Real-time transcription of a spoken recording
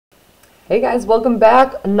Hey guys, welcome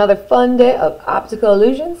back. Another fun day of optical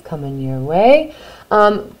illusions coming your way.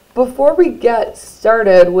 Before we get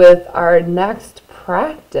started with our next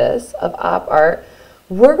practice of op art,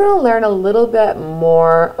 we're going to learn a little bit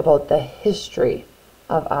more about the history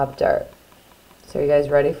of op art. So are you guys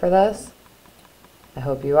ready for this? I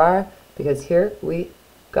hope you are, because here we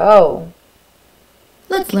go.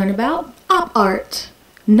 Let's learn about op art,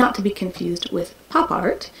 not to be confused with pop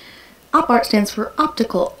art. Op art stands for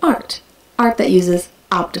optical art. Art that uses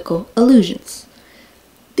optical illusions.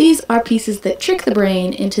 These are pieces that trick the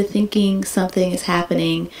brain into thinking something is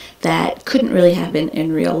happening that couldn't really happen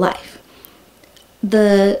in real life.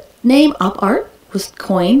 The name op art was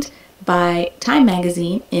coined by Time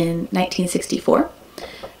magazine in 1964.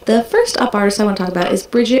 The first op artist I want to talk about is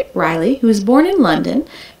Bridget Riley, who was born in London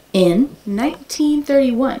in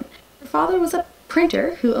 1931. Her father was a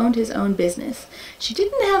printer who owned his own business. She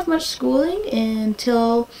didn't have much schooling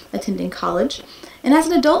until attending college, and as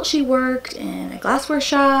an adult she worked in a glassware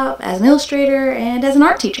shop, as an illustrator, and as an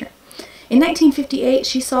art teacher. In 1958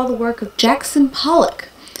 she saw the work of Jackson Pollock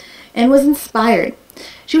and was inspired.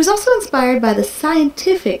 She was also inspired by the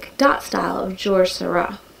scientific dot style of Georges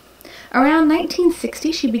Seurat. Around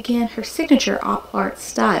 1960, she began her signature op art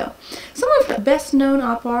style. Some of her best-known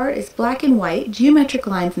op art is black and white, geometric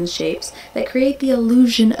lines and shapes that create the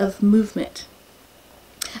illusion of movement.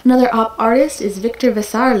 Another op artist is Victor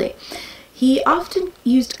Vasarely. He often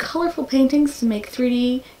used colorful paintings to make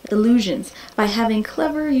 3D illusions by having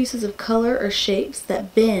clever uses of color or shapes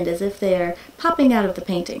that bend as if they are popping out of the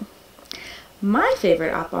painting. My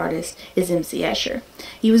favorite op artist is M.C. Escher.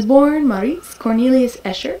 He was born Maurice Cornelius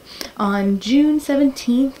Escher on June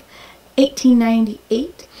 17,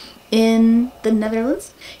 1898 in the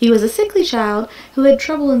Netherlands. He was a sickly child who had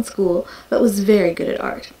trouble in school but was very good at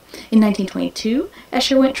art. In 1922,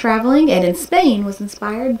 Escher went traveling and in Spain was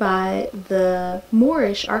inspired by the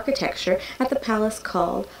Moorish architecture at the palace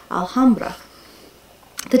called Alhambra.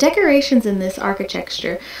 The decorations in this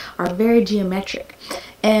architecture are very geometric,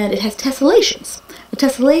 and it has tessellations. A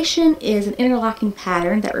tessellation is an interlocking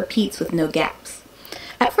pattern that repeats with no gaps.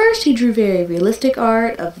 At first he drew very realistic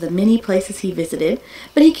art of the many places he visited,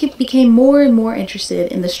 but he became more and more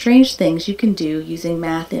interested in the strange things you can do using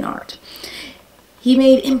math in art. He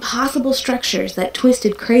made impossible structures that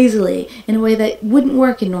twisted crazily in a way that wouldn't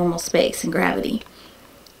work in normal space and gravity.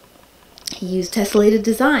 He used tessellated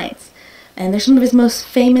designs, and they're some of his most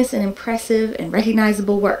famous and impressive and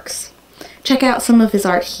recognizable works. Check out some of his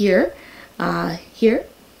art here.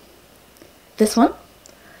 This one.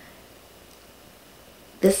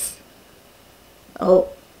 This. Oh.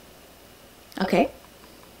 Okay.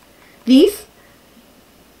 These.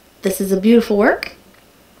 This is a beautiful work.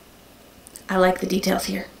 I like the details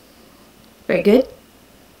here. Very good.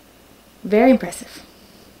 Very impressive.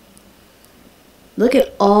 Look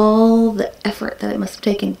at all the effort that it must have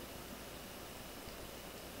taken.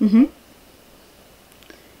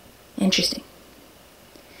 Interesting.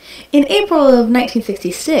 In April of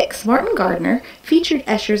 1966, Martin Gardner featured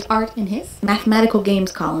Escher's art in his Mathematical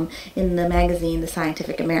Games column in the magazine The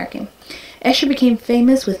Scientific American. Escher became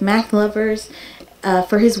famous with math lovers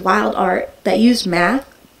for his wild art that used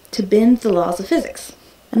math to bend the laws of physics.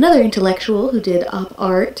 Another intellectual who did op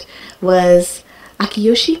art was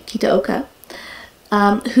Akiyoshi Kitaoka,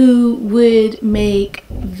 who would make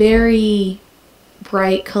very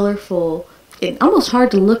bright, colorful, and almost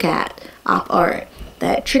hard to look at op art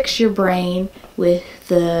that tricks your brain with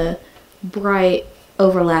the bright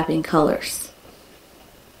overlapping colors.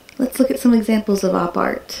 Let's look at some examples of op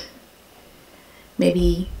art.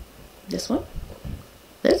 Maybe this one,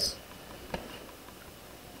 this.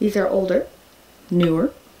 These are older,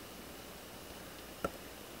 newer.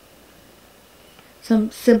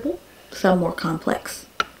 Some simple, some more complex.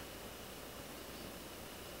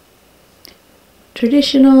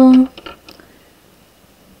 Traditional,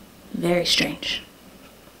 very strange.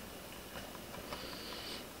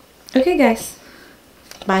 Okay guys,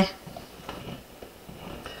 bye.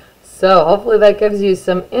 So hopefully that gives you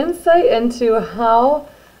some insight into how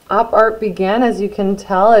op art began. As you can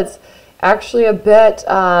tell, it's actually a bit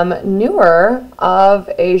newer of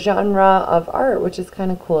a genre of art, which is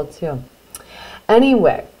kind of cool too.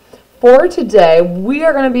 Anyway, for today, we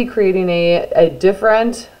are going to be creating a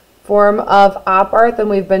different form of op art than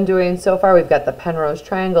we've been doing so far. We've got the Penrose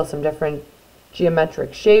triangle, some different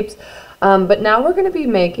geometric shapes, but now we're going to be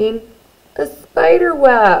making a spider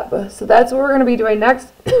web. So that's what we're going to be doing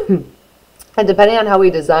next. And depending on how we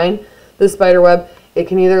design the spider web, it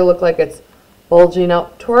can either look like it's bulging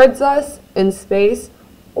out towards us in space,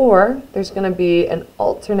 or there's going to be an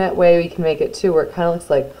alternate way we can make it too, where it kind of looks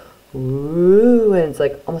like Ooh, and it's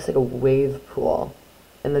like almost like a wave pool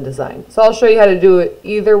in the design. So I'll show you how to do it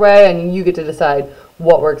either way, and you get to decide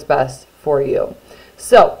what works best for you.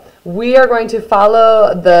 So we are going to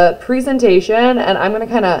follow the presentation, and I'm going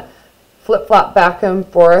to kind of flip-flop back and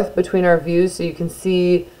forth between our views so you can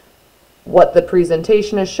see what the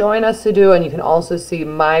presentation is showing us to do, and you can also see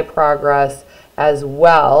my progress as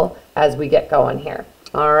well as we get going here.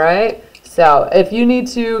 All right, so if you need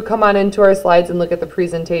to come on into our slides and look at the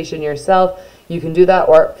presentation yourself, you can do that,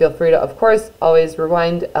 or feel free to, of course, always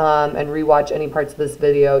rewind and rewatch any parts of this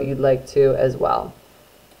video you'd like to as well.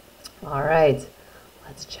 All right,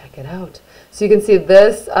 let's check it out. So you can see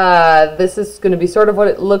this, this is going to be sort of what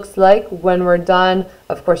it looks like when we're done.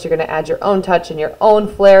 Of course, you're going to add your own touch and your own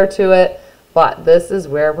flair to it, but this is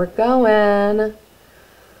where we're going.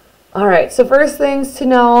 All right, so first things to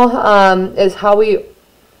know is how we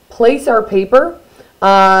place our paper.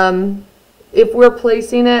 If we're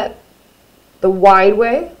placing it the wide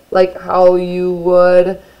way, like how you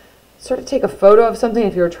would sort of take a photo of something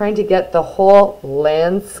if you were trying to get the whole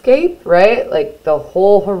landscape, right? Like the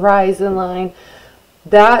whole horizon line.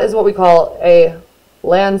 That is what we call a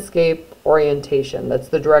landscape orientation. That's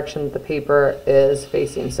the direction that the paper is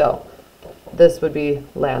facing. So this would be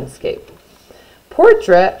landscape.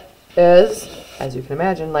 Portrait is, as you can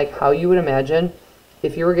imagine, like how you would imagine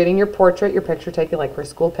if you were getting your portrait, your picture taken like for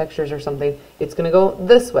school pictures or something, it's going to go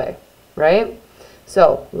this way, right?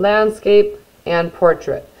 So landscape and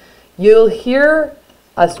portrait. You'll hear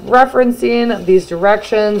us referencing these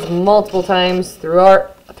directions multiple times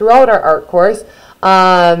throughout our art course.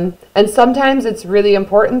 And sometimes it's really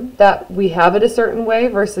important that we have it a certain way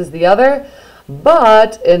versus the other.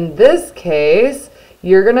 But in this case,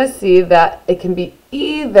 you're going to see that it can be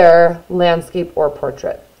either landscape or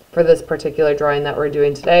portrait for this particular drawing that we're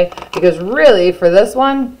doing today. Because really, for this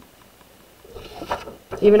one,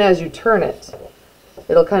 even as you turn it,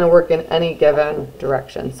 it'll kind of work in any given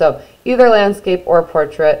direction. So either landscape or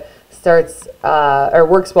portrait starts or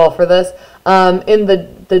works well for this. In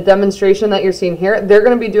the demonstration that you're seeing here, they're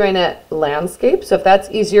going to be doing it landscape. So if that's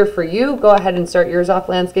easier for you, go ahead and start yours off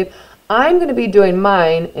landscape. I'm going to be doing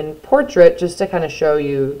mine in portrait just to kind of show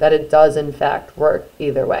you that it does in fact work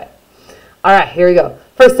either way. All right, here we go.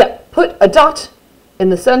 First step, put a dot in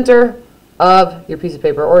the center of your piece of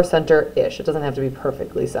paper, or center-ish. It doesn't have to be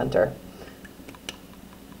perfectly center.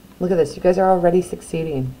 Look at this. You guys are already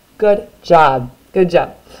succeeding. Good job. Good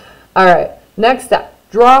job. All right. Next step.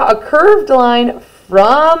 Draw a curved line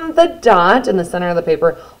from the dot in the center of the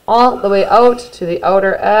paper all the way out to the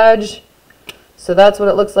outer edge. So that's what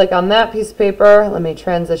it looks like on that piece of paper. Let me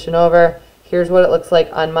transition over. Here's what it looks like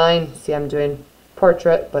on mine. See, I'm doing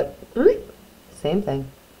portrait, but same thing.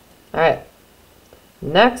 All right.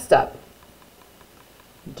 Next step.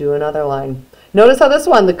 Do another line. Notice how this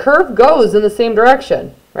one, the curve goes in the same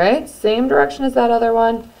direction, right? Same direction as that other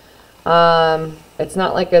one. It's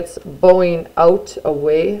not like it's bowing out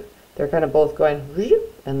away. They're kind of both going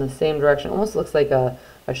in the same direction. Almost looks like a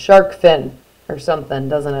shark fin or something,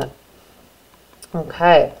 doesn't it?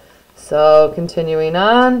 Okay, so continuing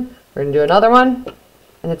on, we're going to do another one.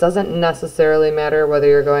 And it doesn't necessarily matter whether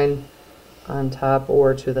you're going on top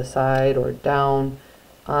or to the side or down.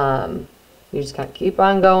 You just kind of keep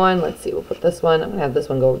on going. Let's see, we'll put this one, I'm going to have this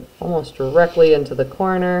one go almost directly into the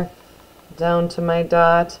corner, down to my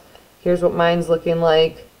dot. Here's what mine's looking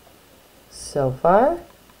like so far.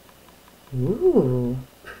 Ooh,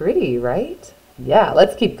 pretty, right? Yeah,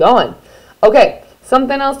 let's keep going. Okay,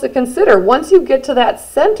 something else to consider. Once you get to that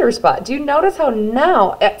center spot, do you notice how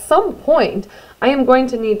now, at some point, I am going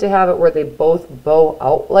to need to have it where they both bow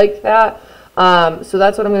out like that. So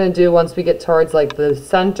that's what I'm going to do once we get towards like the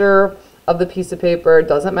center of the piece of paper. It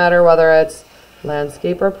doesn't matter whether it's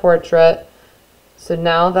landscape or portrait. So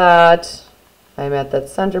now that I'm at that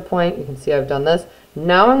center point, you can see I've done this.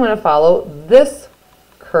 Now I'm going to follow this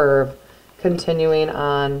curve, continuing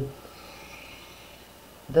on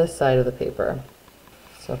this side of the paper.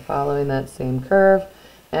 So following that same curve,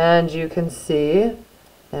 and you can see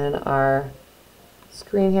in our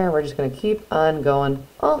screen here, we're just going to keep on going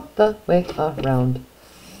all the way around.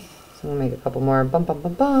 So I'm going to make a couple more, bum, bum,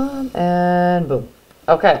 bum, bum, and boom.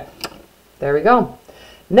 Okay, there we go.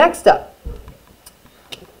 Next up,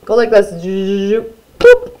 go like this,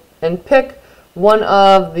 boop, and pick one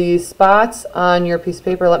of the spots on your piece of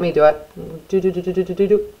paper. Let me do it.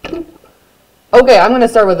 Okay, I'm going to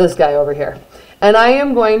start with this guy over here. And I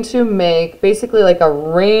am going to make basically like a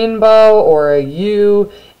rainbow or a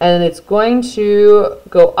U, and it's going to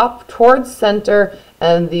go up towards center,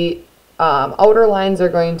 and the outer lines are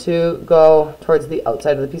going to go towards the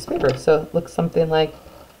outside of the piece of paper. So it looks something like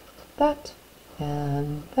that.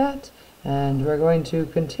 and that, and we're going to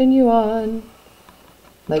continue on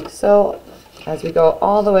like so as we go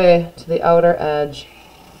all the way to the outer edge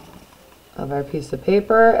of our piece of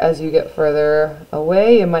paper. As you get further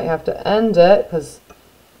away, you might have to end it because,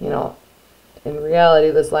 you know, in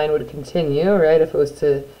reality this line would continue, right, if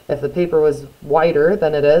the paper was wider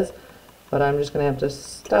than it is, but I'm just going to have to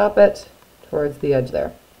stop it towards the edge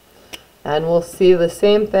there. And we'll see the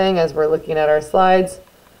same thing as we're looking at our slides.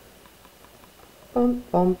 Boom,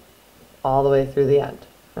 boom, all the way through the end.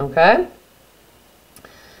 Okay?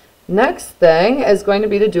 Next thing is going to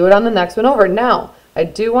be to do it on the next one over. Now, I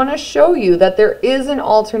do want to show you that there is an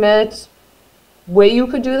alternate way you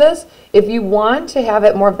could do this. If you want to have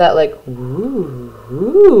it more of that like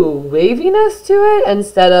waviness to it,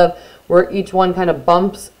 instead of where each one kind of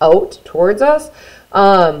bumps out towards us,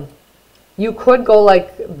 you could go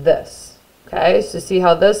like this. Okay, so see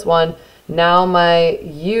how this one, now my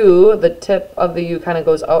U, the tip of the U kind of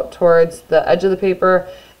goes out towards the edge of the paper,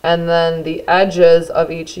 and then the edges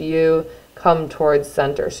of each U come towards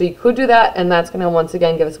center. So you could do that, and that's going to once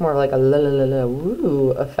again give us more of like a la la la la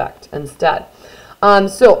woo effect instead.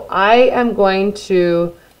 So I am going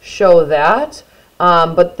to show that,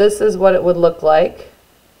 but this is what it would look like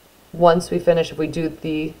once we finish, if we do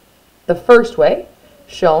the first way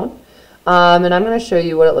shown. And I'm going to show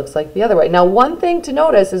you what it looks like the other way. Now, one thing to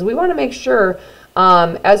notice is we want to make sure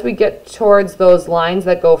as we get towards those lines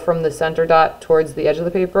that go from the center dot towards the edge of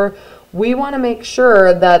the paper, we want to make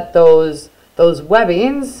sure that those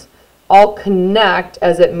webbings all connect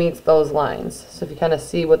as it meets those lines. So if you kind of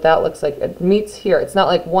see what that looks like, it meets here. It's not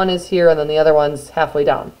like one is here and then the other one's halfway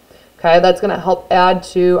down. Okay, that's going to help add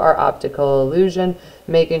to our optical illusion,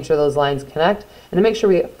 making sure those lines connect. And to make sure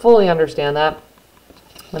we fully understand that,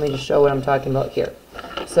 let me just show what I'm talking about here.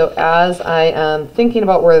 So as I am thinking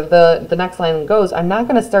about where the next line goes, I'm not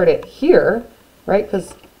going to start it here, right?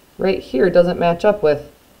 Because right here doesn't match up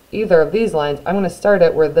with either of these lines. I'm going to start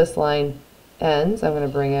it where this line ends. I'm going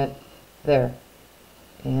to bring it there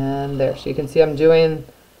and there. So you can see I'm doing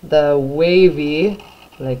the wavy,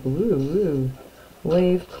 like woo woo,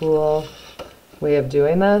 wave cool way of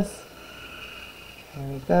doing this. There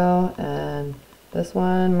we go. And this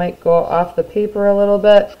one might go off the paper a little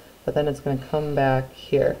bit, but then it's going to come back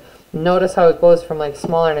here. Notice how it goes from like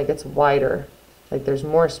smaller and it gets wider. Like there's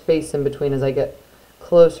more space in between as I get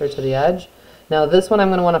closer to the edge. Now this one I'm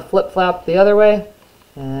going to want to flip-flap the other way.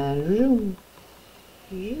 And zoom,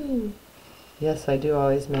 zoom. Yes, I do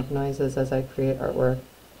always make noises as I create artwork.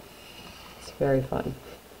 It's very fun.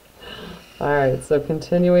 Alright, so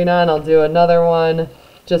continuing on, I'll do another one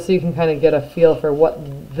just so you can kind of get a feel for what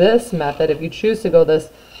this method, if you choose to go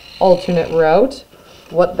this alternate route,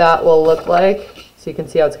 what that will look like. So you can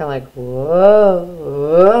see how it's kind of like, whoa,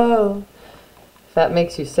 whoa. If that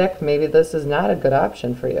makes you sick, maybe this is not a good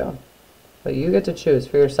option for you. But you get to choose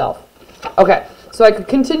for yourself. Okay, so I could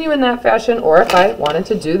continue in that fashion, or if I wanted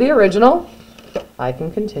to do the original, I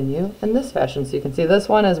can continue in this fashion. So you can see this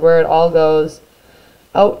one is where it all goes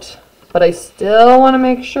out, but I still want to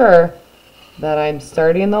make sure that I'm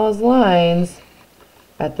starting those lines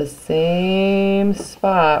at the same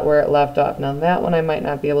spot where it left off. Now that one I might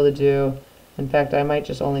not be able to do. In fact, I might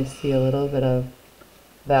just only see a little bit of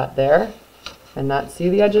that there and not see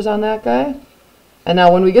the edges on that guy. And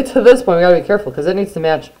now when we get to this point, we gotta be careful because it needs to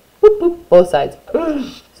match boop, boop, both sides.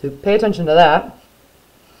 So pay attention to that.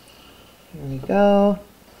 Here we go.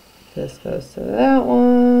 This goes to that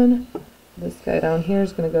one. This guy down here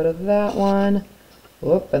is going to go to that one.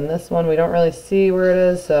 Whoop, and this one we don't really see where it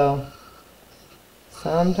is, so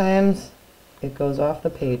sometimes it goes off the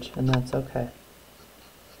page, and that's okay.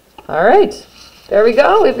 All right, there we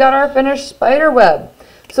go. We've got our finished spider web.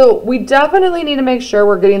 So we definitely need to make sure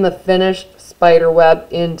we're getting the finished spider web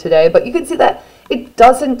in today, but you can see that it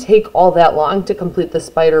doesn't take all that long to complete the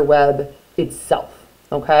spider web itself,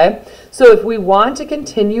 okay? So if we want to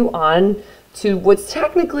continue on to what's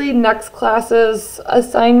technically next class's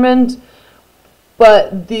assignment,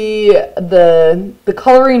 but the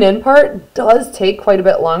coloring in part does take quite a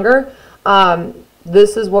bit longer.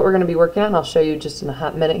 This is what we're going to be working on. I'll show you just in a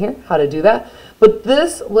hot minute here how to do that. But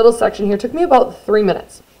this little section here took me about 3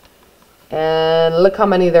 minutes. And look how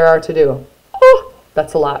many there are to do. Oh,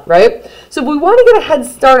 that's a lot, right? So if we want to get a head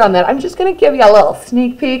start on that, I'm just going to give you a little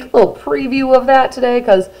sneak peek, a little preview of that today,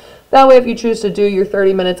 because that way if you choose to do your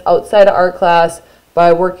 30 minutes outside of art class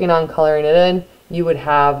by working on coloring it in, you would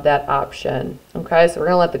have that option. Okay, so we're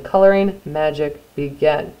going to let the coloring magic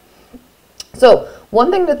begin. So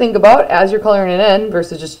one thing to think about as you're coloring it in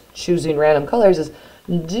versus just choosing random colors is,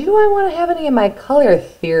 do I want to have any of my color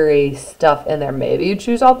theory stuff in there? Maybe you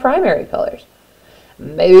choose all primary colors.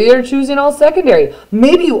 Maybe you're choosing all secondary.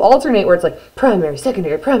 Maybe you alternate where it's like primary,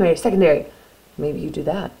 secondary, primary, secondary. Maybe you do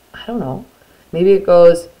that. I don't know. Maybe it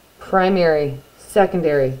goes primary,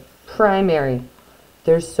 secondary, primary.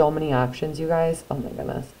 There's so many options, you guys. Oh my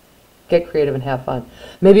goodness. Get creative and have fun.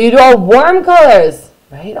 Maybe you do all warm colors,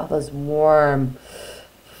 right? All those warm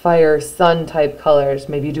fire, sun type colors.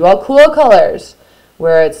 Maybe you do all cool colors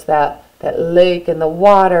where it's that lake and the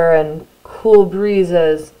water and cool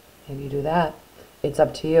breezes. Maybe you do that. It's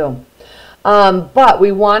up to you. But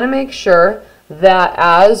we want to make sure that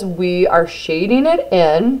as we are shading it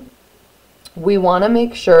in, we want to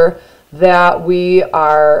make sure that we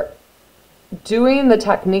are doing the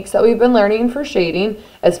techniques that we've been learning for shading,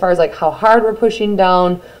 as far as like how hard we're pushing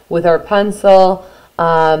down with our pencil,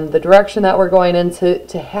 the direction that we're going into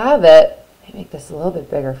to have it. Let me make this a little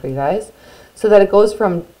bit bigger for you guys, so that it goes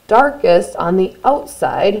from darkest on the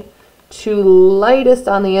outside to lightest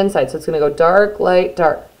on the inside. So it's going to go dark, light,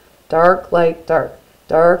 dark, dark, light, dark,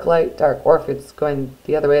 dark, light, dark. Or if it's going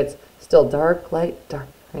the other way, it's still dark, light, dark,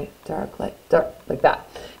 right? Dark, light, dark, like that.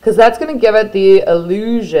 Because that's going to give it the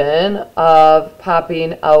illusion of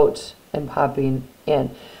popping out and popping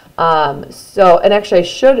in. And actually, I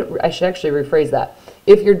should actually rephrase that.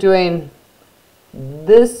 If you're doing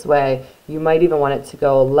this way, you might even want it to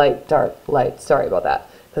go light, dark, light. Sorry about that.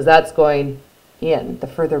 Because that's going in. The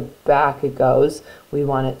further back it goes, we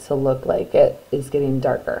want it to look like it is getting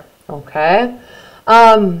darker. Okay?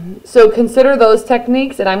 So consider those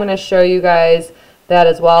techniques, and I'm going to show you guys that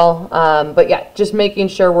as well. But yeah, just making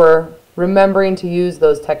sure we're remembering to use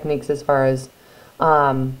those techniques as far as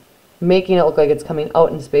making it look like it's coming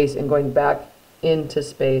out in space and going back into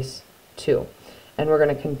space too. And we're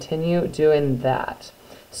going to continue doing that.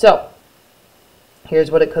 So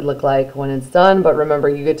here's what it could look like when it's done, but remember,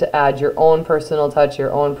 you get to add your own personal touch,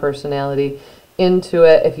 your own personality into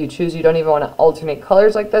it. If you choose, you don't even want to alternate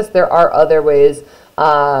colors like this. There are other ways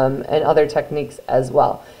and other techniques as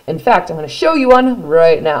well. In fact, I'm going to show you one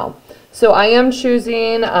right now. So I am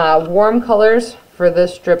choosing warm colors for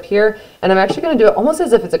this strip here, and I'm actually going to do it almost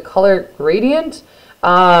as if it's a color gradient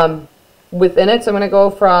within it. So I'm going to go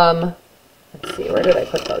from, let's see, where did I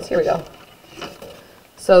put those? Here we go.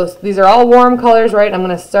 So these are all warm colors, right? I'm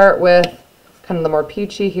going to start with kind of the more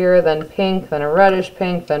peachy here, then pink, then a reddish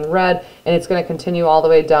pink, then red, and it's going to continue all the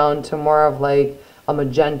way down to more of like a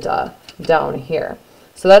magenta down here.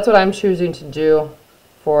 So that's what I'm choosing to do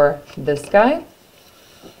for this guy.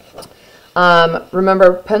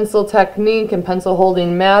 Remember, pencil technique and pencil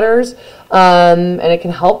holding matters, and it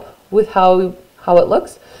can help with how it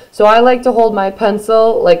looks. So I like to hold my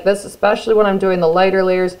pencil like this, especially when I'm doing the lighter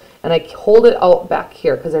layers, and I hold it out back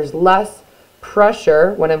here because there's less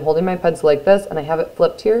pressure when I'm holding my pencil like this and I have it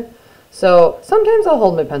flipped here. So sometimes I'll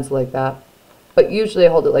hold my pencil like that, but usually I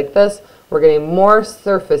hold it like this. We're getting more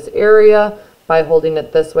surface area by holding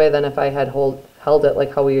it this way than if I had held it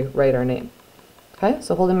like how we write our name. Okay,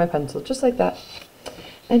 so holding my pencil just like that.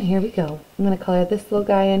 And here we go. I'm going to color this little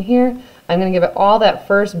guy in here. I'm going to give it all that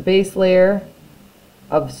first base layer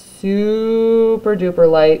of super duper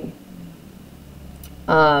light.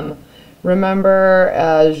 Remember,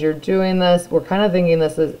 as you're doing this, we're kind of thinking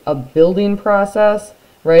this is a building process,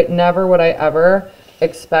 right? Never would I ever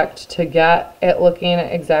expect to get it looking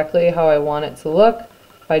exactly how I want it to look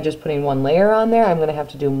by just putting one layer on there. I'm going to have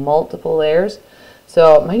to do multiple layers.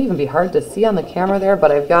 So it might even be hard to see on the camera there,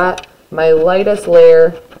 but I've got my lightest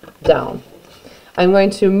layer down. I'm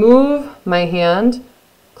going to move my hand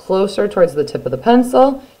closer towards the tip of the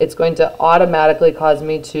pencil. It's going to automatically cause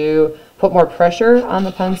me to put more pressure on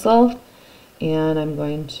the pencil. And I'm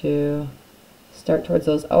going to start towards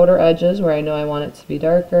those outer edges where I know I want it to be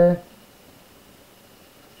darker.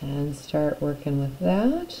 And start working with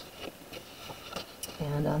that.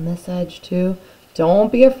 And on this edge too.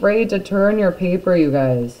 Don't be afraid to turn your paper, you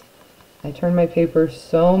guys. I turn my paper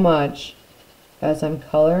so much as I'm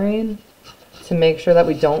coloring to make sure that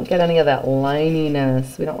we don't get any of that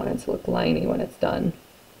lininess. We don't want it to look liney when it's done.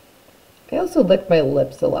 I also lick my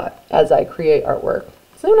lips a lot as I create artwork.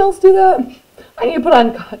 Does anyone else do that? I need to put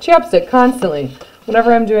on chapstick constantly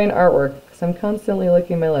whenever I'm doing artwork because I'm constantly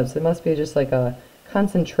licking my lips. It must be just like a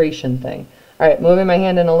concentration thing. All right, moving my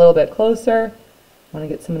hand in a little bit closer. I want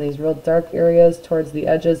to get some of these real dark areas towards the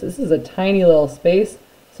edges. This is a tiny little space,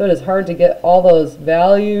 so it is hard to get all those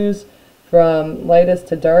values from lightest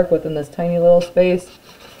to dark within this tiny little space.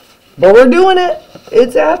 But we're doing it.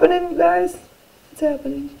 It's happening, guys. It's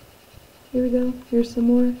happening. Here we go. Here's some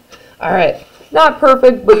more. All right. Not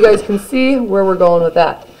perfect, but you guys can see where we're going with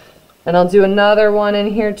that. And I'll do another one in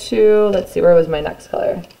here too. Let's see, where was my next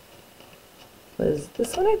color? Was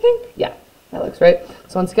this one, I think? Yeah, that looks right.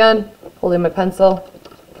 So once again, holding my pencil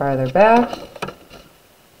farther back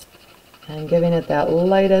and giving it that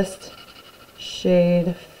lightest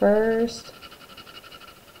shade first.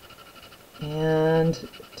 And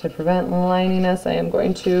to prevent lininess, I am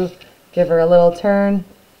going to give her a little turn.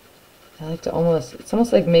 I like to almost, it's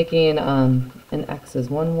almost like making an X's,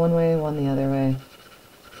 one way, one the other way.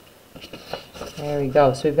 There we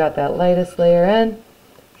go. So we've got that lightest layer in.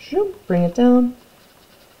 Bring it down.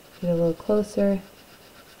 Get a little closer.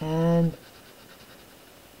 And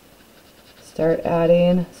start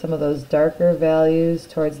adding some of those darker values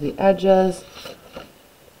towards the edges.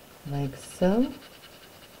 Like so.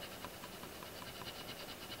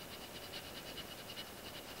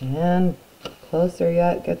 And closer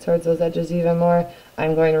yet, get towards those edges even more.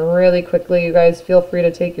 I'm going really quickly. You guys feel free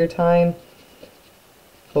to take your time.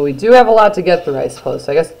 But we do have a lot to get through, I suppose.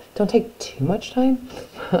 So I guess don't take too much time.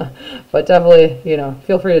 But definitely, you know,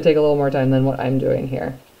 feel free to take a little more time than what I'm doing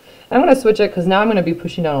here. And I'm going to switch it because now I'm going to be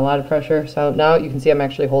pushing down a lot of pressure. So now you can see I'm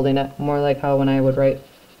actually holding it more like how when I would write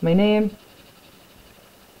my name.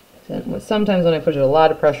 And sometimes when I push it a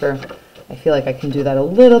lot of pressure, I feel like I can do that a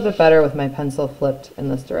little bit better with my pencil flipped in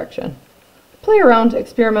this direction. Play around,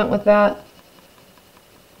 experiment with that,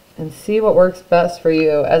 and see what works best for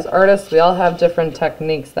you. As artists, we all have different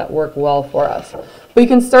techniques that work well for us. But you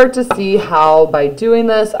can start to see how by doing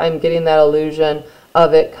this, I'm getting that illusion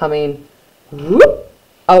of it coming whoop,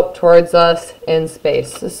 out towards us in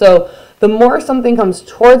space. So the more something comes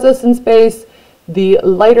towards us in space, the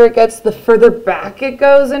lighter it gets, the further back it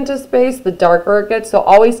goes into space, the darker it gets. So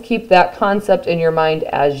always keep that concept in your mind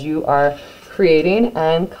as you are creating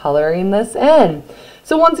and coloring this in.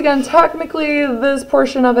 So once again, technically this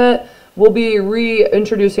portion of it we'll be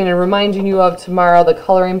reintroducing and reminding you of tomorrow, the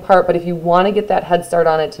coloring part. But if you want to get that head start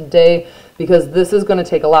on it today, because this is going to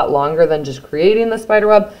take a lot longer than just creating the spider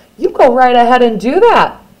web, you go right ahead and do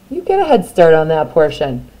that. You get a head start on that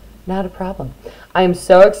portion. Not a problem. I am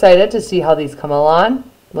so excited to see how these come along.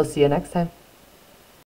 We'll see you next time.